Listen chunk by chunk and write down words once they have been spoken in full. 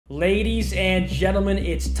Ladies and gentlemen,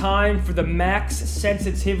 it's time for the max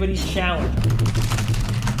sensitivity challenge.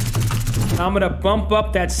 I'm gonna bump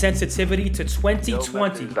up that sensitivity to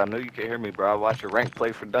 2020. Yo, I know you can hear me, bro. I watch your rank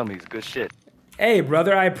play for dummies. Good shit. Hey,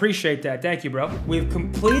 brother, I appreciate that. Thank you, bro. We've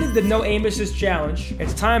completed the no aim assist challenge.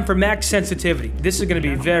 It's time for max sensitivity. This is gonna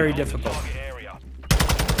be very difficult.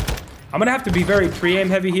 I'm gonna have to be very pre-aim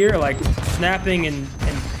heavy here, like snapping and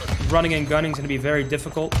running and gunning is gonna be very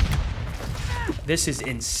difficult. This is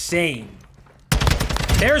insane.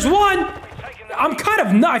 There's one! I'm kind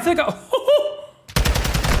of not, I think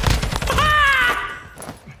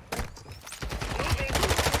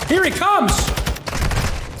Here he comes!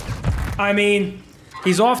 I mean,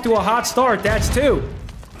 he's off to a hot start, that's two.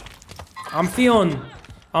 I'm feeling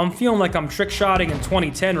like I'm trick-shotting in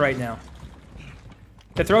 2010 right now.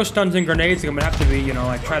 To throw stuns and grenades, I'm gonna have to be, you know,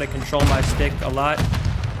 like try to control my stick a lot.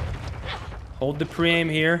 Hold the pre-aim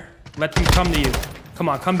here. Let them come to you. Come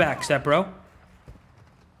on, come back, step bro.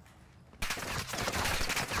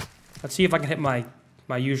 Let's see if I can hit my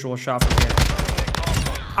usual shot from here.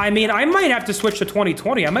 I mean, I might have to switch to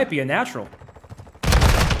 2020. I might be a natural.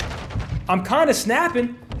 I'm kind of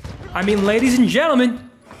snapping. I mean, ladies and gentlemen,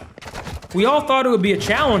 we all thought it would be a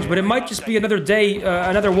challenge, but it might just be another day,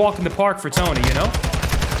 another walk in the park for Tony, you know?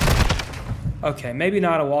 Okay, maybe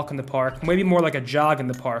not a walk in the park. Maybe more like a jog in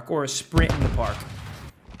the park or a sprint in the park.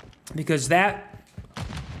 Because that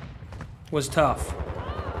was tough.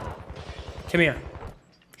 Come here.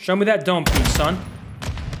 Show me that dome piece, son.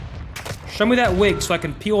 Show me that wig so I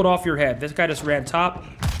can peel it off your head. This guy just ran top.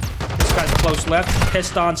 This guy's close left.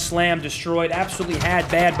 Pissed on, slammed, destroyed. Absolutely had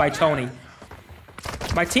bad by Tony.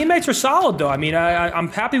 My teammates are solid, though. I mean, I'm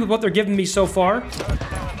happy with what they're giving me so far.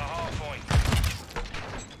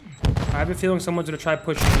 I have a feeling someone's going to try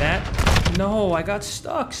pushing that. No, I got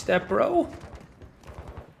stuck, step bro.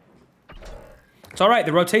 It's all right,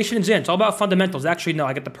 the rotation's in. It's all about fundamentals. Actually, no,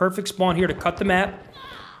 I get the perfect spawn here to cut the map.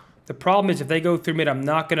 The problem is if they go through mid, I'm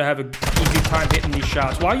not going to have an easy time hitting these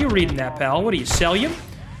shots. Why are you reading that, pal? What, do you sell him?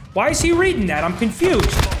 Why is he reading that? I'm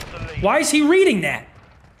confused. Why is he reading that?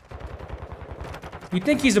 You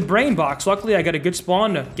think he's a brain box. Luckily, I got a good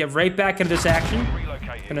spawn to get right back into this action.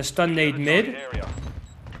 Gonna stun nade mid.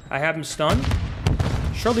 I have him stunned.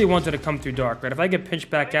 Surely he wanted to come through dark, right? If I get pinched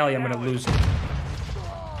back alley, I'm gonna lose it.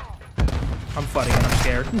 I'm fudding and I'm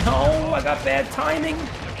scared. No, I got bad timing.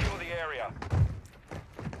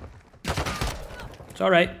 It's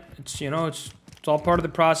all right. It's, you know, it's all part of the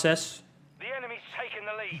process. The enemy's taking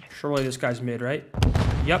the lead. Surely this guy's mid, right?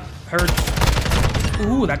 Yep, hurts.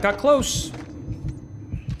 Ooh, that got close.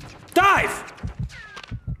 Dive!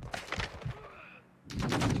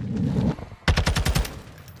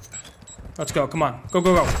 Let's go, come on. Go,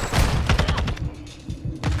 go, go.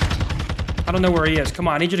 I don't know where he is. Come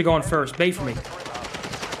on, I need you to go in first. Bait for me.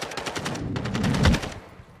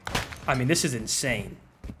 I mean, this is insane.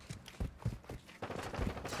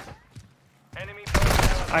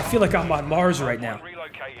 I feel like I'm on Mars right now.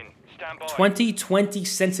 2020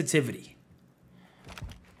 sensitivity.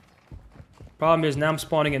 Problem is, now I'm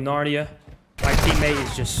spawning in Narnia. My teammate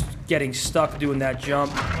is just getting stuck doing that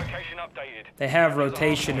jump. They have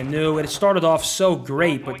rotation and new. It started off so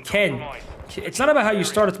great, but Ken, it's not about how you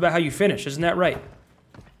start, it's about how you finish. Isn't that right?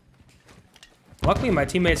 Luckily, my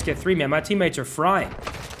teammates get three, man. My teammates are frying.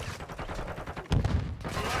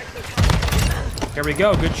 Here we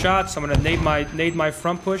go. Good shots. I'm gonna nade my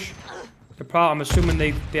front push. The problem, I'm assuming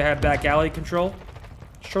they have back alley control.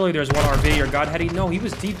 Surely there's one RV or Godheady. No, he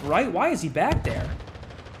was deep right. Why is he back there?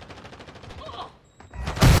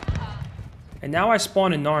 And now I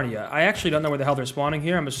spawn in Narnia. I actually don't know where the hell they're spawning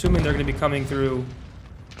here. I'm assuming they're going to be coming through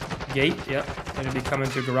gate. Yep. They're going to be coming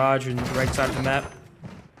through garage and the right side of the map.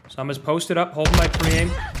 So I'm just posted up, holding my pre-aim.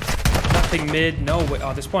 Nothing mid. No way.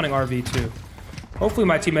 Oh, they're spawning RV too. Hopefully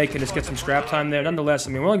my teammate can just get some scrap time there. Nonetheless,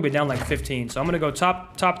 I mean, we're only going to be down like 15. So I'm going to go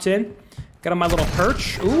top 10. Got on my little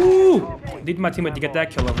perch. Ooh! Need my teammate to get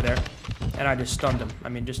that kill over there. And I just stunned him. I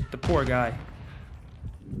mean, just the poor guy.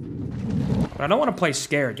 But I don't want to play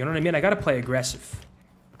scared, you know what I mean? I got to play aggressive.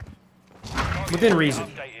 Within reason.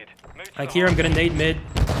 Like here, I'm going to nade mid.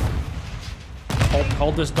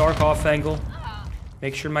 Hold this dark off angle.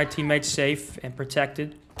 Make sure my teammate's safe and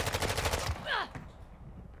protected.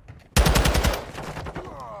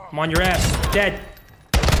 I'm on your ass. Dead.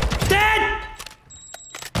 Dead!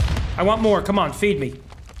 I want more. Come on, feed me.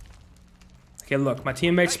 Okay, look. My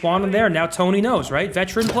teammates spawned in there. Now Tony knows, right?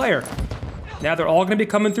 Veteran player. Now they're all going to be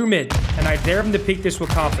coming through mid. And I dare him to peek this with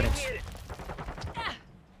confidence.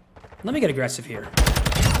 Let me get aggressive here.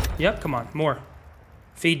 Yep, come on. More.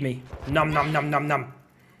 Feed me. Num, num, num, num, num.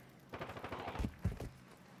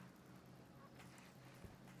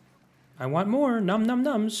 I want more. Num num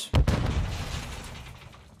nums.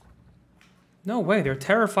 No way. They're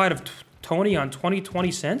terrified of Tony on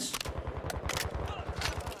 20 cents?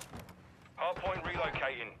 Hardpoint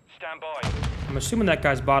relocating. Stand by. I'm assuming that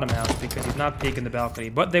guy's bottom house because he's not peeking the balcony.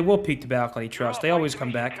 But they will peek the balcony, trust. They always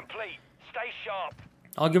come back. Complete. Stay sharp.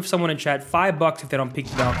 I'll give someone in chat $5 if they don't peek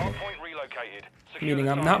the balcony. Hardpoint relocated. Secure Meaning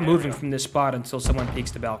the I'm target not moving area. from this spot until someone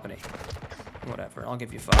peeks the balcony. Whatever, I'll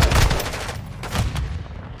give you 5.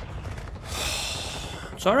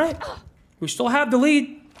 It's alright. We still have the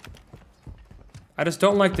lead. I just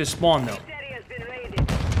don't like this spawn though.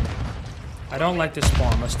 I don't like this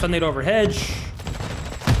spawn. Let's stun it over hedge.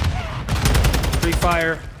 Free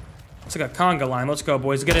fire. It's like a conga line. Let's go,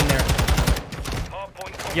 boys. Get in there.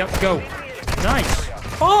 Yep, go. Nice.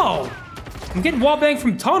 Oh! I'm getting wallbang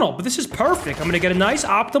from tunnel, but this is perfect. I'm gonna get a nice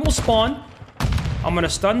optimal spawn. I'm gonna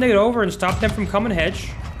stun it over and stop them from coming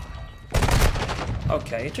hedge.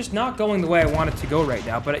 Okay, it's just not going the way I want it to go right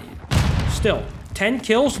now, but still. 10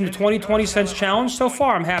 kills from the 20 cents challenge so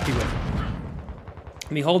far, I'm happy with.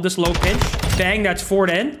 Let me hold this low pinch. Bang, that's 4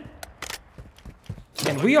 to end.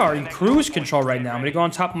 And we are in cruise control right now. I'm gonna go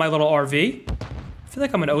on top of my little RV. I feel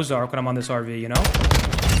like I'm an Ozark when I'm on this RV, you know?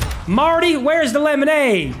 Marty, where's the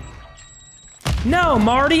lemonade? No,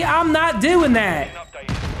 Marty, I'm not doing that.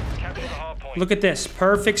 Look at this.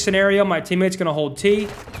 Perfect scenario. My teammate's gonna hold T.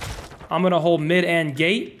 I'm gonna hold mid and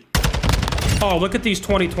gate. Oh, look at these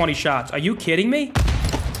 20 shots. Are you kidding me?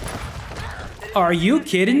 Are you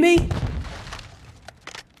kidding me?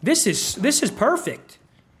 This is perfect.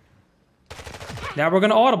 Now we're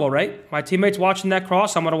gonna audible, right? My teammate's watching that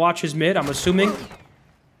cross. I'm gonna watch his mid. I'm assuming.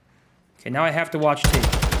 Okay, now I have to watch T.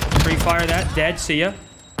 Free fire that. Dead. See ya.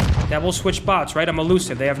 Now we'll switch spots, right? I'm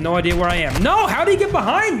elusive. They have no idea where I am. No! How did he get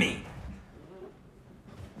behind me?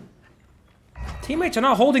 Teammates are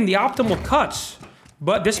not holding the optimal cuts.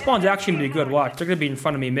 But this spawn's actually gonna be good. Watch. They're gonna be in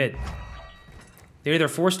front of me mid. They're either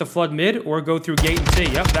forced to flood mid or go through gate and T.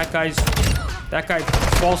 Yep, that guy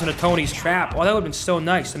falls into Tony's trap. Oh, that would've been so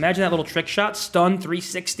nice. Imagine that little trick shot. Stun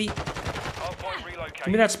 360. Give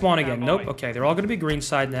me that spawn again. Nope. Okay, they're all gonna be green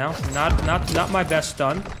side now. Not my best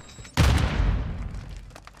stun.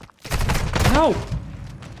 No!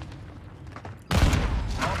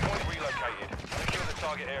 Hardpoint relocated. Secure the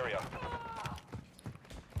target area.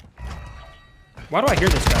 Why do I hear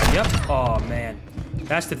this guy? Yep. Oh, man.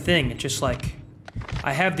 That's the thing. It's just like...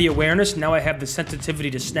 I have the awareness, now I have the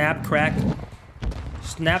sensitivity to snap, crack...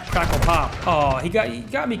 Snap, crackle, pop. Oh, he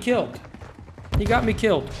got me killed. He got me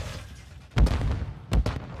killed.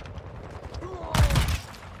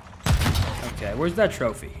 Okay, where's that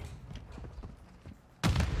trophy?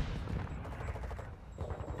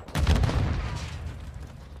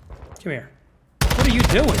 Come here. What are you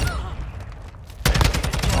doing?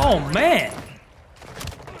 Oh, man.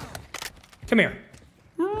 Come here.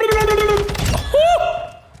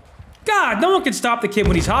 God, no one can stop the kid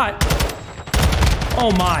when he's hot.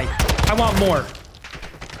 Oh my. I want more.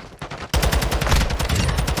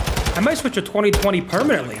 I might switch to 2020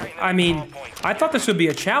 permanently. I mean, I thought this would be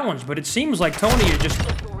a challenge, but it seems like Tony, you're just...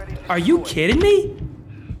 Are you kidding me?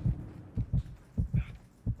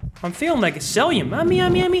 I'm feeling like a Celium.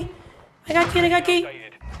 I got kid.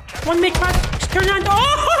 One make my... Turn on...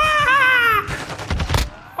 Oh!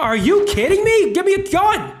 Are you kidding me? Give me a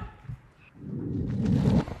gun!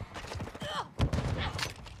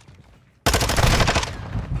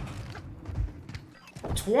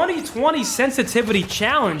 '20 sensitivity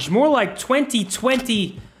challenge. More like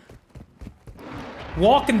 2020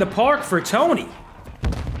 walk in the park for Tony.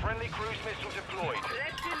 Friendly cruise missile deployed.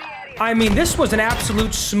 I mean, this was an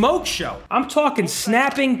absolute smoke show. I'm talking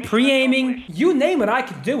snapping, pre-aiming, you name it, I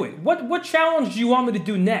could do it. What challenge do you want me to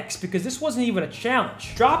do next? Because this wasn't even a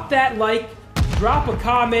challenge. Drop that like, drop a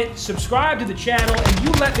comment, subscribe to the channel, and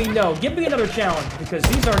you let me know. Give me another challenge, because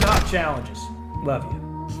these are not challenges. Love you.